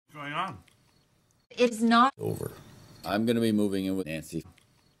It's not over. I'm gonna be moving in with Nancy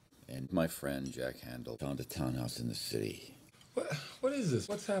and my friend Jack Handel down to townhouse in the city. What is this?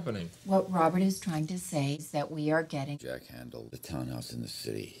 What's happening? what Robert is trying to say is that we are getting Jack Handel, the townhouse in the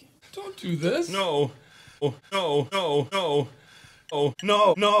city. Don't do this. No. Oh, no, no, no. Oh,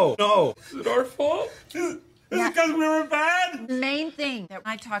 no, no, no. Is it our fault? Is it because we were bad? The main thing that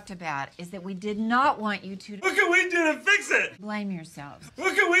I talked about is that we did not want you to What can we do to fix it? blame yourselves.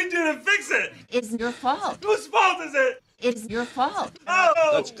 What can we do to fix it? It's your fault. Whose fault is it? It's your fault.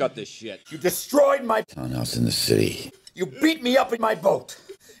 Oh! Let's cut this shit. You destroyed my Townhouse in the city. You beat me up in my boat.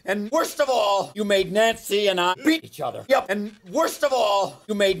 And worst of all, you made Nancy and I beat each other. Yep. And worst of all,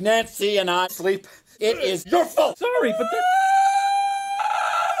 you made Nancy and I sleep. It is your fault. Sorry, but that...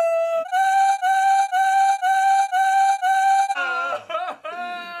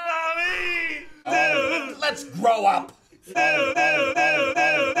 Mommy! Let's grow up.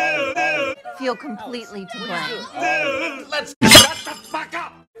 Feel completely to blame. Let's shut the fuck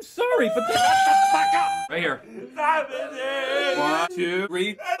up. I'm sorry, but that... Shut the fuck up. Right here. Stop it. 1, 2,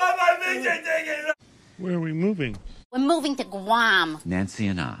 3. Where are we moving? We're moving to Guam. Nancy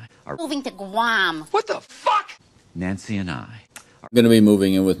and I are Moving to Guam. What the fuck? Nancy and I are gonna be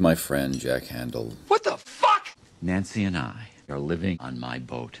moving in with my friend Jack Handel. What the fuck? Nancy and I are living on my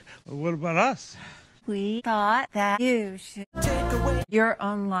boat. Well, what about us? We thought that you should take away your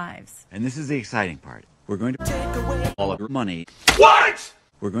own lives. And this is the exciting part. We're going to take away all of your money. What?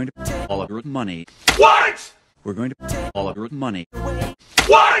 We're going to take all of your money. What? We're going to take all of your money.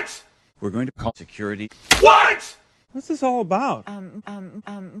 What? We're going to call security. What? What's this all about?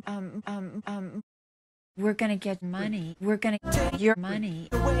 We're gonna get money. We're gonna take your money.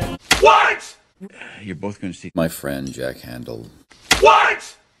 What? You're both going to see my friend Jack Handel.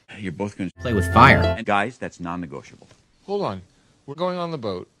 What? You're both going to Play with fire. And guys, that's non-negotiable. Hold on. We're going on the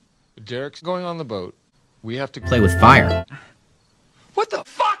boat. Derek's going on the boat. We have to Play with fire. What the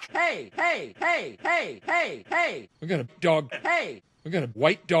fuck? Hey, hey, hey, hey, hey, hey, We got a dog. hey, We got a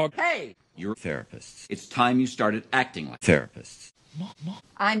white dog. hey. You're therapists. It's time you started acting like therapists.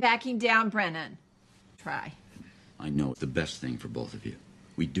 I'm backing down, Brennan. Try. I know it's the best thing for both of you.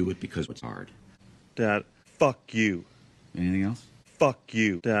 We do it because it's hard. Dad, fuck you. Anything else? Fuck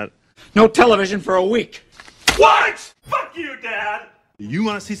you, Dad. No television for a week. What? Fuck you, Dad. You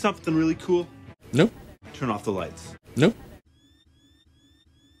want to see something really cool? Nope. Turn off the lights. Nope.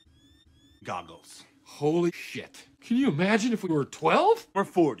 Goggles. Holy shit. Can you imagine if we were 12? We're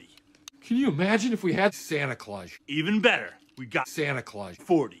 40. Can you imagine if we had Santa Claus? Even better, we got Santa Claus.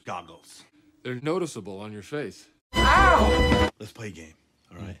 40 goggles. They're noticeable on your face. Let's play a game,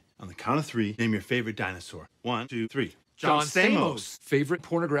 all right? On the count of 3, name your favorite dinosaur. 1, 2, 3. John Stamos. Favorite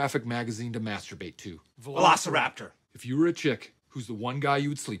pornographic magazine to masturbate to? Velociraptor. If you were a chick, who's the one guy you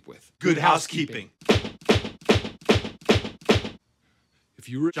would sleep with? Good housekeeping. If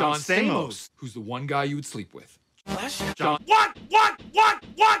you were John Stamos. who's the one guy you would sleep with? John. What?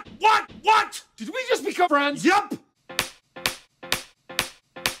 What? Did we just become friends? Yup!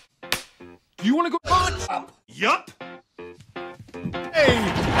 Do you want to go? Yup! Hey,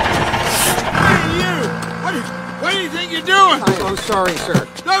 you! What do you think you're doing? I'm sorry, sir.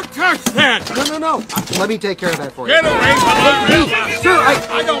 Don't touch that! No. Let me take care of that for you. Get away from me! Sir,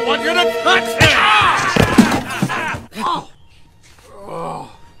 I don't want you to touch it!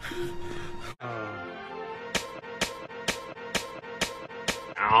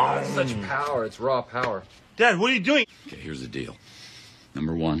 Such power. It's raw power. Dad, what are you doing? Okay, here's the deal.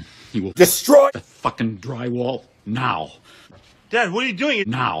 Number one, you will Destroy. the fucking drywall now. Dad, what are you doing?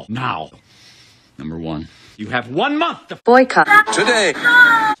 Now. Number one, you have 1 month to Boycott. today.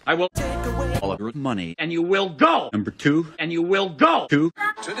 I will take away all of your money, and you will go. Number 2, and you will go. 2,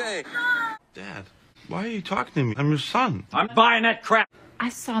 today. Dad, why are you talking to me? I'm your son. I'm buying that crap. I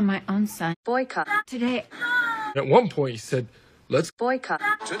saw my own son Boycott. today. At one point, he said, let's Boycott.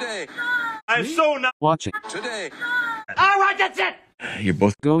 Today. I'm so not Watching. Today. All right, that's it. You're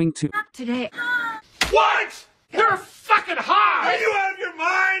both Going to. Today. What? You're fucking high! Are you out of your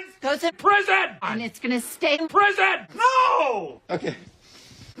mind? Goes in Prison! and it's gonna stay in Prison! No! Okay.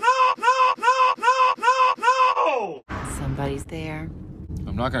 No! Somebody's there.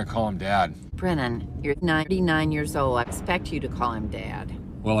 I'm not gonna call him Dad. Brennan, you're 99 years old. I expect you to call him Dad.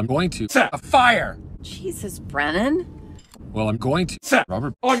 Well, I'm going to. Set a fire! Jesus, Brennan. Well, I'm going to. Set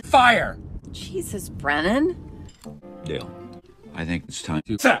Robert on fire! Jesus, Brennan. Dale, I think it's time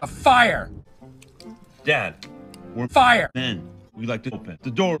to Set a fire! Dad, we're Fire! men. We like to open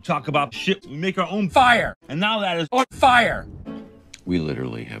the door, talk about shit. We make our own Fire! And now that is On fire! We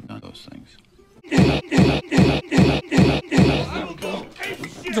literally have done those things.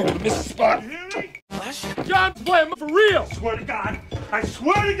 Don't miss a spot. Why am I for real? I swear to God. I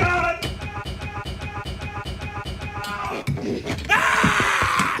swear to God.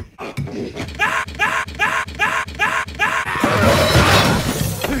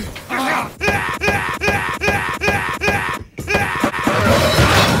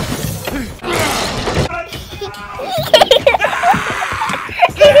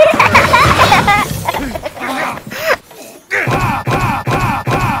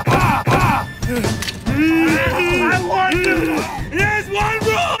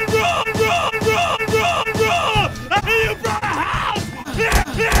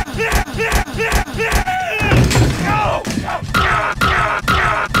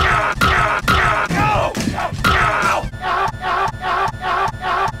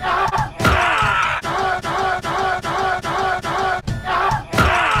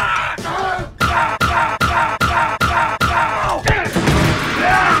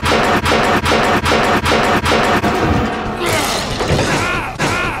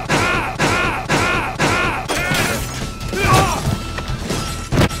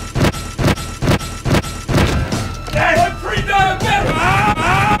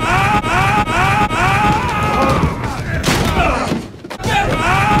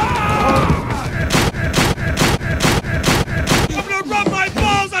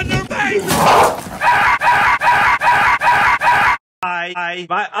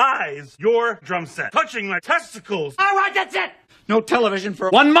 My eyes, your drum set, touching my testicles. All right, that's it. No television for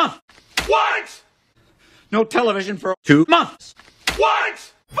 1 month. What? No television for 2 months.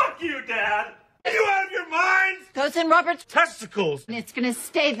 What? Fuck you, Dad. Are you out of your mind? Goes in Robert's Testicles. and it's gonna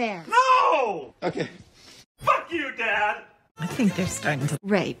stay there. No! Okay. Fuck you, Dad. I think they're starting to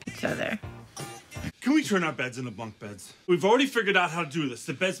rape each other. Can we turn our beds into bunk beds? We've already figured out how to do this.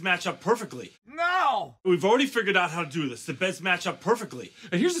 The beds match up perfectly. No! We've already figured out how to do this. The beds match up perfectly.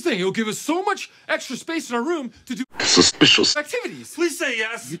 And here's the thing, it'll give us so much extra space in our room to do Suspicious activities. Please say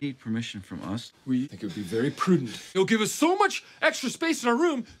yes. You need permission from us. We think it would be very prudent. It'll give us so much extra space in our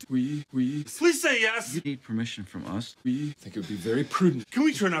room. Please say yes. You need permission from us. We think it would be very prudent. Can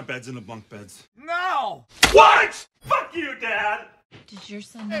we turn our beds into bunk beds? No! What? Fuck you, Dad. Did your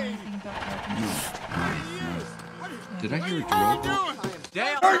son know anything about Did I hear a drill?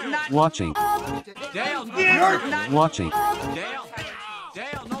 Dale, watching Dale, watching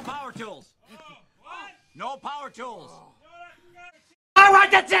Dale, no power tools. No power tools. All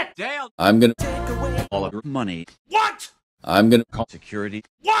right, that's it. Dale. I'm gonna take all of your money. What? I'm gonna call security.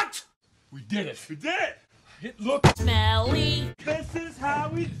 What? We did it. We did it. Look. Smelly. This is how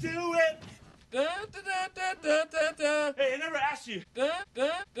we do it. Hey, I never asked you. Hey.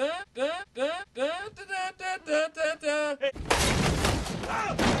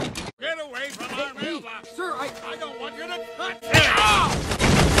 Ah! Get away from our mailbox. Sir, I don't want you to touch it.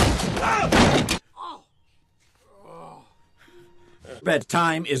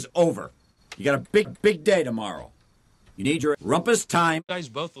 Bedtime is over. You got a big day tomorrow. You need your rumpus time. You guys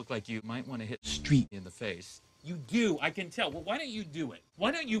both look like you might want to hit Street in the face. You do, I can tell. Well, why don't you do it?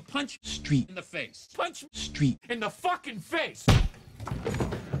 Why don't you punch Street in the face? Punch Street in the fucking face!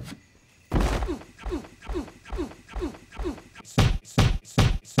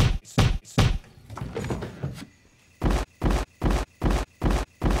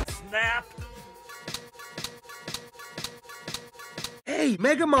 Snap. Hey,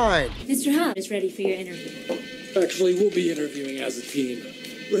 Megamind! Mr. Hart is ready for your interview. Actually, we'll be interviewing as a team.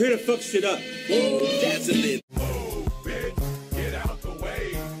 We're here to fuck shit up. That's a lit. Move, bitch. Get out the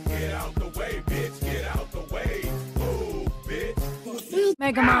way. Get out the way, bitch. Get out the way. Move, bitch. Well,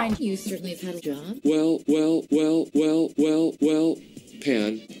 Megamind, you certainly have had a job. Well,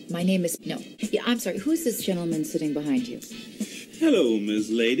 Pan. My name is... No. Yeah, I'm sorry. Who's this gentleman sitting behind you? Hello, Ms.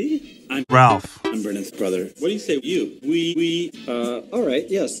 Lady. I'm Ralph. I'm Brennan's brother. What do you say, you? All right,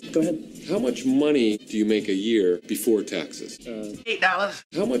 yes, go ahead. How much money do you make a year before taxes? $8.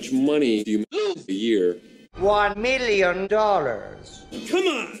 How much money do you make a year? $1 million. Come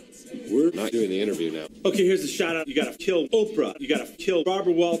on! We're not doing the interview now. Okay, here's a shout out. You gotta kill Oprah. You gotta kill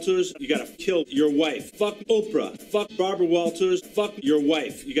Barbara Walters. You gotta kill your wife. Fuck Oprah. Fuck Barbara Walters. Fuck your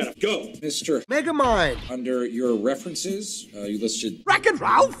wife. You gotta go. Mr. Megamind! Under your references, you listed Wreck-It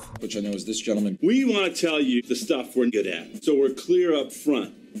Ralph! which I know is this gentleman. We want to tell you the stuff we're good at, so we're clear up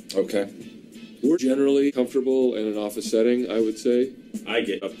front. Okay. We're generally comfortable in an office setting, I would say. I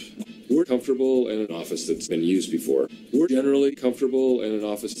get up. We're comfortable in an office that's been used before. We're generally comfortable in an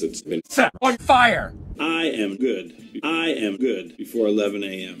office that's been Set on fire! I am good. I am good before 11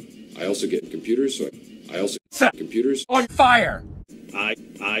 a.m. I also get computers, so I also Set computers. on fire! I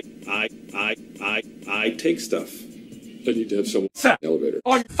take stuff. I need to have someone Set elevator.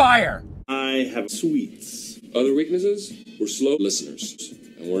 on fire! I have sweets. Other weaknesses? We're slow listeners,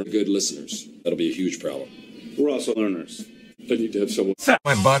 and we're good listeners. That'll be a huge problem. We're also learners. I need to have someone Set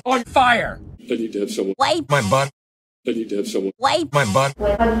my butt on fire. I need to have someone Wipe My butt. I need to have someone wipe My butt.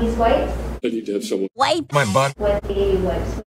 With huggies wipes, I need to have someone wipe My butt. with the wipes.